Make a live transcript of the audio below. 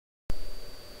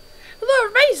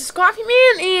everybody, this is Coffee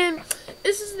Man, and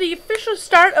this is the official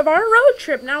start of our road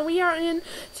trip. Now, we are in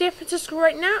San Francisco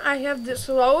right now. I have this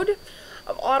load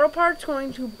of auto parts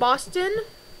going to Boston.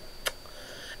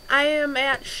 I am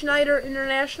at Schneider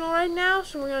International right now,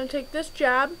 so we're going to take this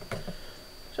job.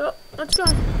 So, let's go.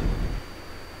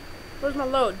 Where's my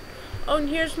load? Oh, and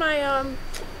here's my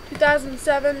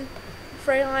 2007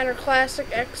 Freightliner Classic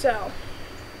XL.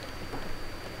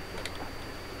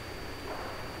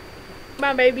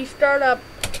 My baby, start up.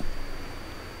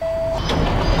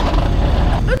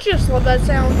 I just love that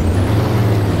sound.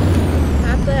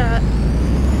 Not that.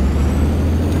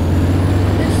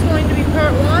 This is going to be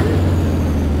part 1.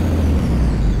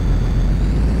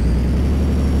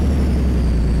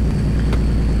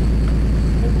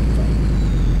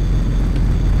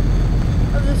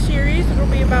 Of the series. It'll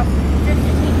be about 15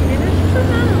 minutes or so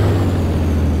now.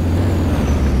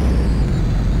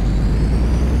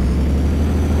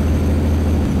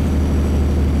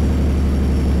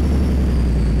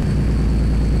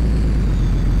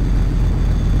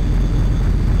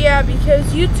 Yeah, because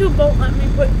YouTube won't let me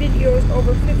put videos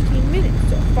over 15 minutes,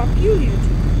 so fuck you,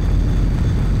 YouTube.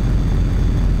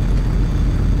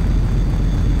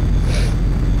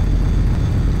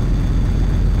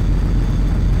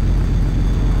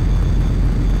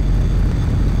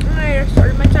 Alright, I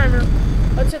started my timer.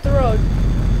 Let's hit the road.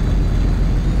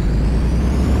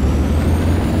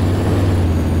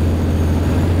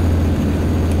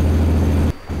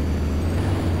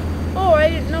 Oh, I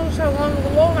didn't notice how long of a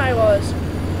load I was.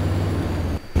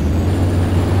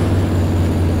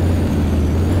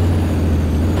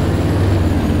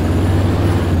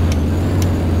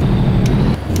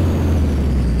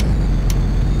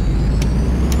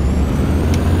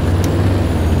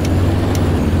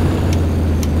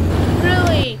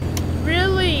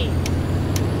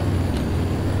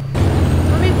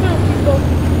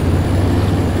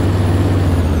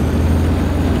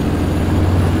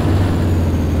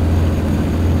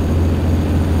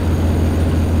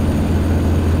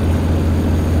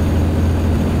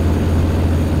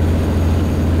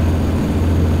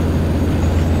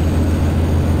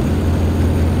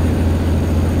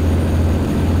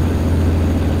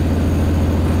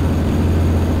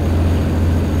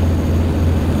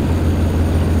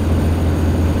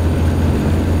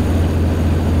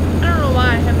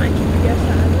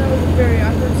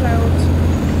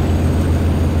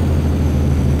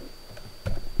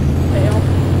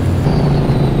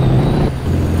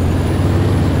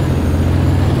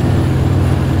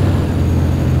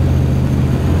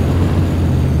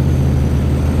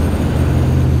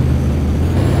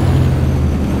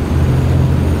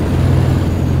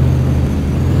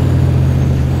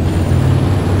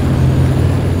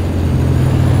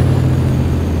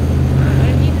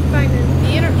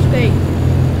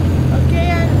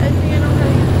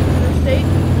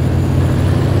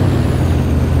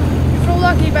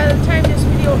 By the time this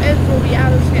video ends, we'll be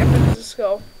out of San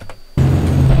Francisco.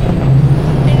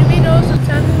 And you may notice it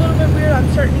sounds a little bit weird.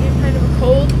 I'm starting to get kind of a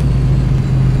cold.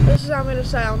 This is how I'm going to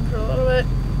sound for a little bit.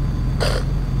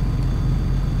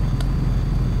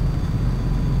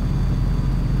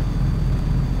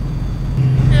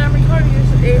 And I'm recording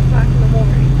this at 8 o'clock in the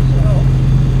morning, so.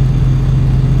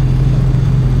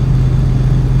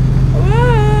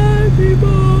 Hi,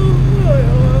 people!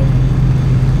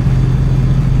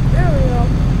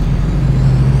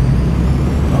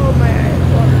 Oh, my eyes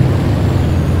are watering.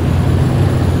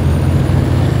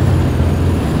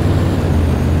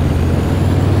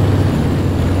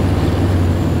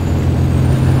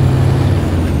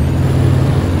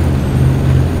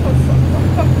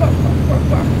 Oh,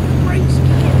 fuck. Brakes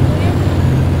kicking, will you?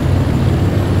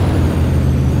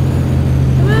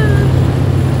 Come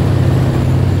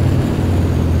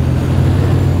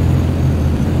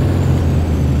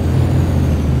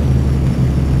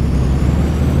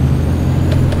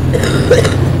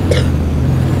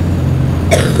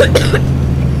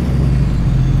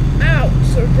Ow,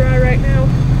 so dry right now.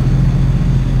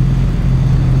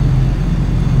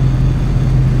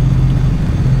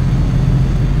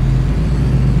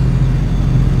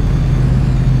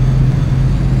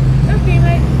 Okay,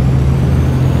 my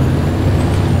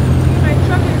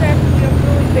truck is acting up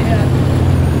really bad.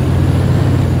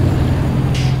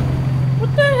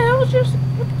 What the hell just,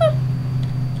 what the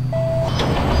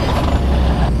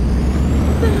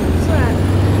hell is that?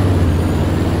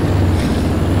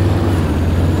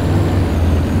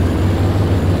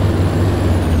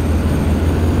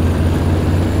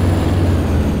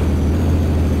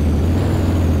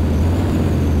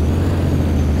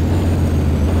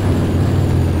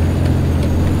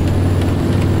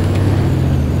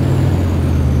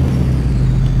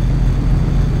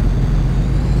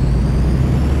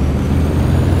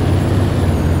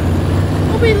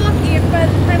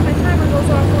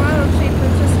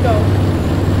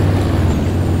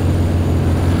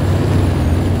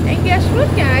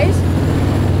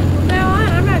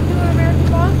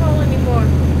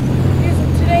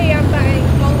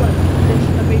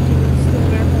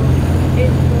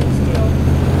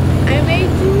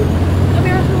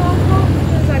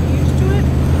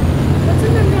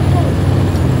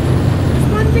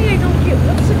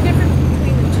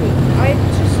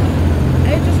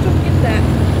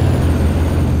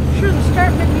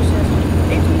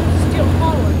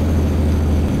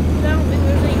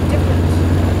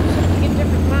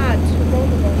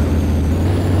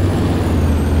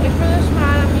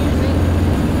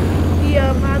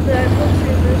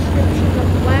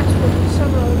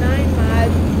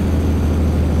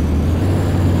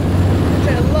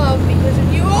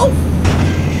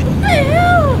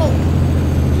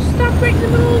 right in the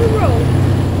middle of the road.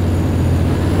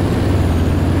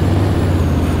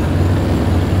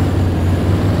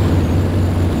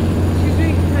 Excuse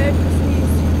me, I have to sneeze.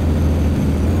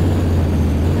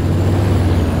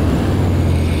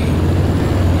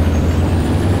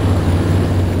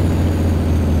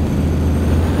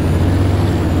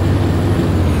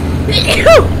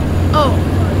 Oh.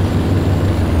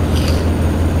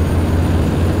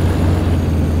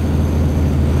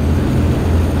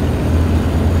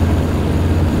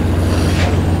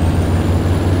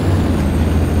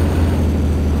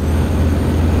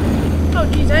 Oh,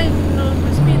 geez, I didn't even know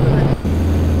my speed limit.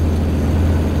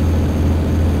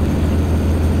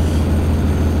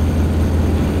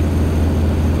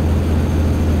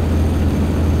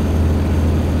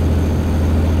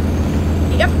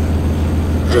 Yep.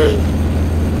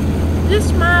 This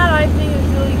mod, I think, is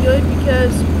really good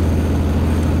because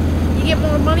you get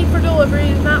more money for delivery.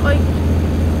 It's not like...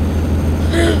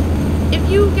 If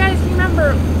you guys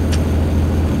remember,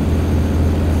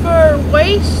 for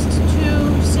Waste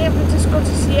to San Francisco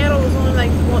to Seattle was only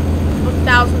like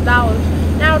 $1,000.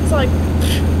 Now it's like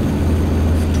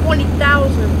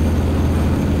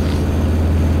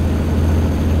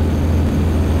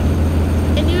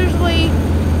 $20,000. And usually,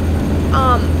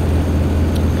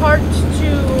 parts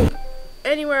to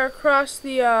anywhere across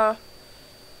the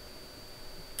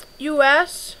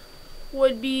U.S.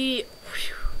 would be,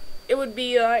 it would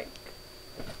be like,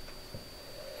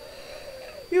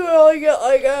 you would only get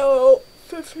like, I don't know,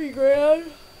 50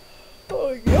 grand. Oh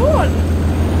my god.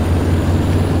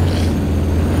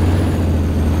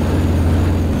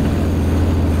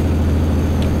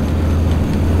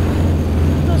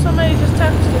 So somebody just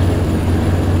texted me.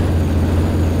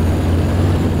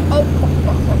 Oh, fuck.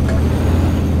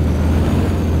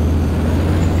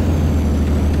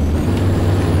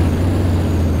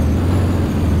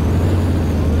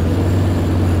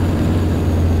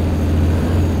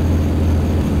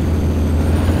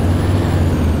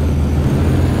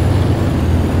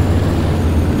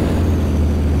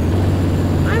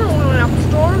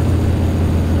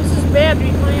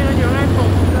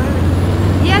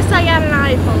 I got an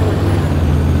iPhone.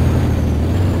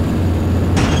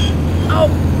 Oh,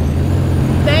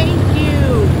 thank you.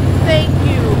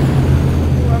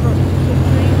 Whoever.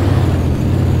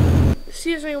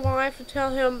 Excuse me while I have to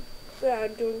tell him that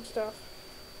I'm doing stuff.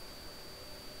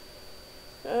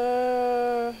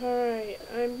 Alright,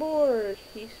 I'm bored,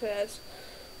 he says.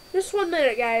 Just 1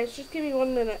 minute, guys. Just give me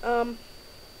 1 minute.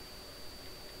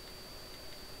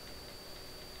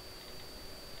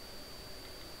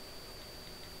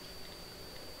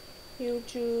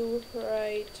 YouTube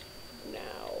right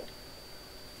now.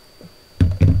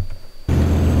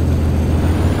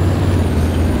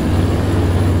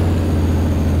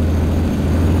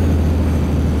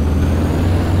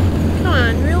 Come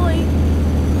on, really?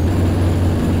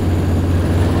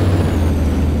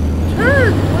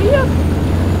 Turn, will you?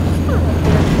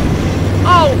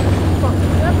 Oh, fuck,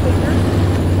 that bigger.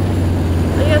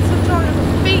 I got such long as a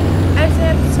feet. I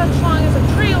said such long as a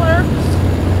trailer.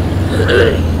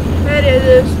 That it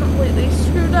is completely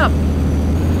screwed up.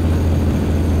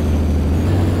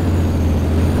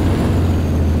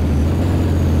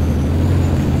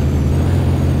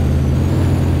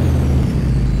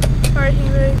 Alright,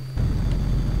 anyway.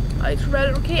 I just read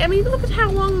it. Okay, I mean, look at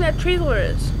how long that trailer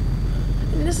is.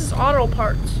 And this is auto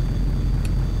parts.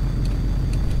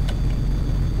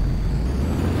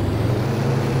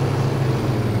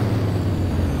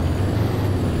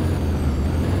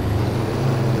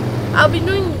 I'll be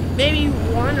doing maybe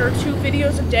 1 or 2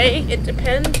 videos a day, it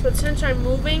depends, but since I'm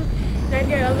moving and I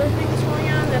got other things going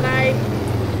on, then I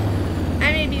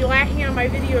may be lacking on my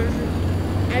videos.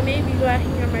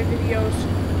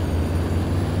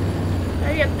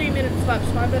 I got 3 minutes left,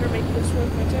 so I better make this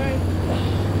worth my time.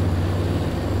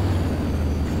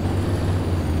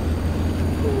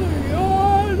 Oh my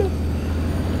god.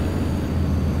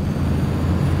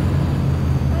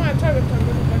 I'm gonna talk about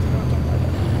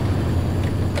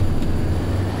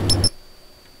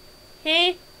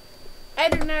Hey, I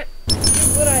did not do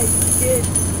what I did.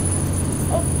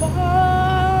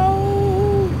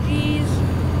 Oh, jeez.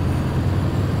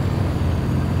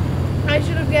 I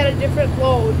should have got a different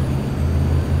load.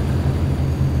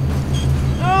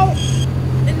 Oh,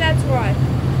 and that's why.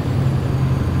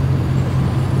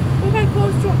 Look how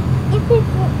close to.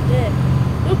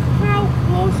 Look how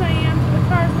close I am to the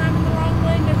cars, and I'm in the wrong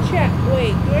lane to check.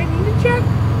 Wait, do I need to check?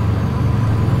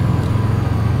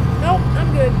 Nope, I'm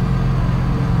good.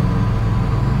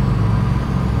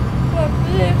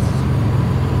 This.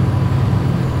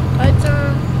 But,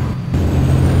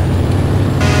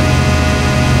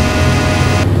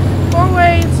 4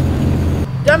 ways.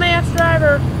 dumbass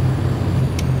driver.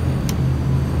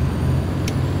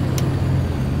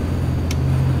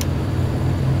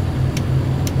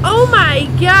 Oh my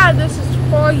god, this is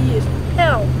foggy as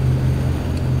hell.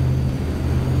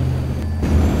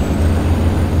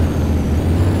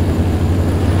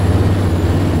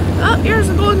 Oh, here's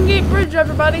the Golden Gate Bridge,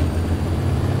 everybody.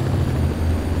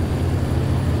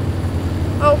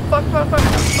 Oh, fuck.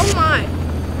 Oh my.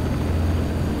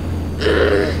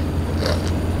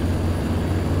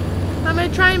 I'm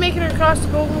gonna try and make it across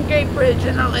the Golden Gate Bridge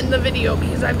and I'll end the video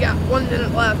because I've got 1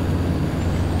 minute left.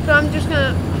 So I'm just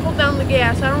gonna hold down the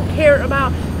gas. I don't care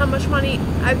about how much money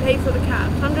I pay for the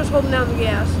cops. I'm just holding down the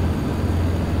gas.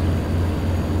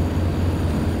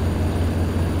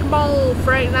 Come on,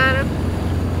 Freightliner.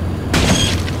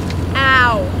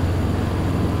 Ow.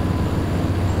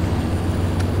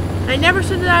 I never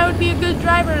said that I would be a good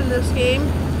driver in this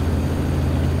game.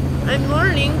 I'm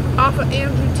learning off of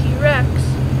Andrew T. Rex.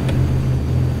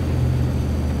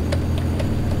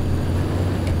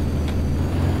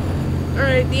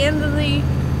 Alright, the end of the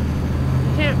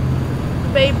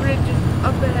Tampa Bay Bridge is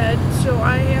up ahead, so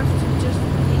I have to just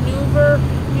maneuver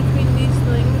between these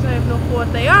things. I have no clue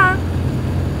what they are.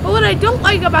 But what I don't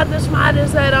like about this mod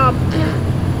is that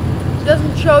it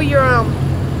doesn't show your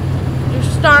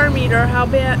star meter, how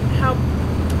the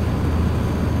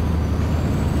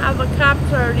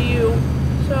cops are to you.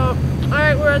 So,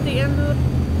 alright, we're at the end of the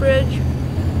bridge.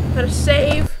 Gotta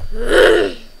save.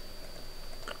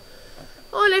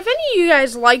 Oh, and if any of you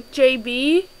guys like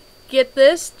JB, get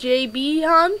this, JB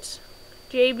Hunt.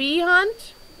 JB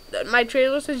Hunt. My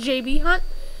trailer says JB Hunt.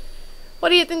 What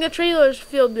do you think the trailer is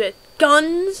filled with?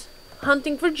 Guns?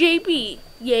 Hunting for JB.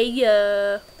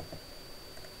 Yeah.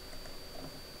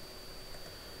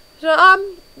 So,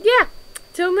 yeah.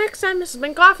 Till next time, this has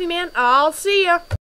been Coffee Man. I'll see ya.